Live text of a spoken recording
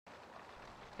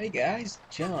Hey guys,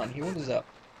 John here. What is up?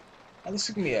 This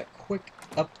is gonna be a quick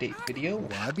update video.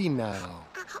 Wabi now.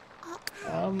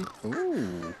 Um,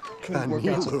 Ooh, trying to work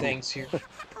out some Kanilu. things here,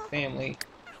 family.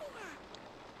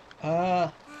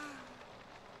 Uh,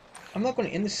 I'm not going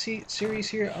to end the series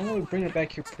here. I'm going to bring it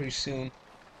back here pretty soon.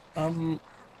 I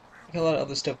got a lot of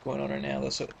other stuff going on right now,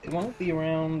 though, so it won't be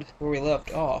around where we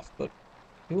left off, but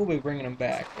we will be bringing them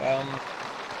back.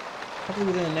 Probably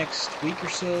within the next week or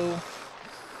so.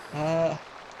 Uh,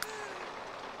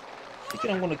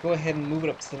 Thinking I'm going to go ahead and move it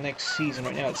up to the next season.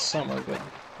 Right now it's summer, but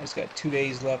I just got 2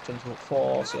 days left until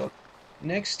fall, so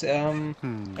next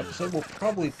episode will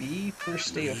probably be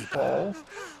first day of Biba. fall.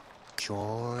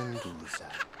 Chondusa.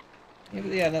 Yeah,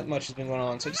 but yeah, not much has been going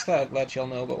on, so I just thought I'd let y'all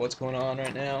know about what's going on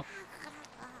right now.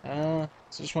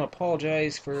 So just want to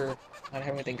apologize for not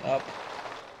having anything up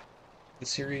the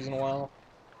series in a while.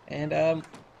 And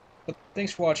but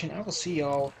thanks for watching. I will see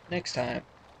y'all next time.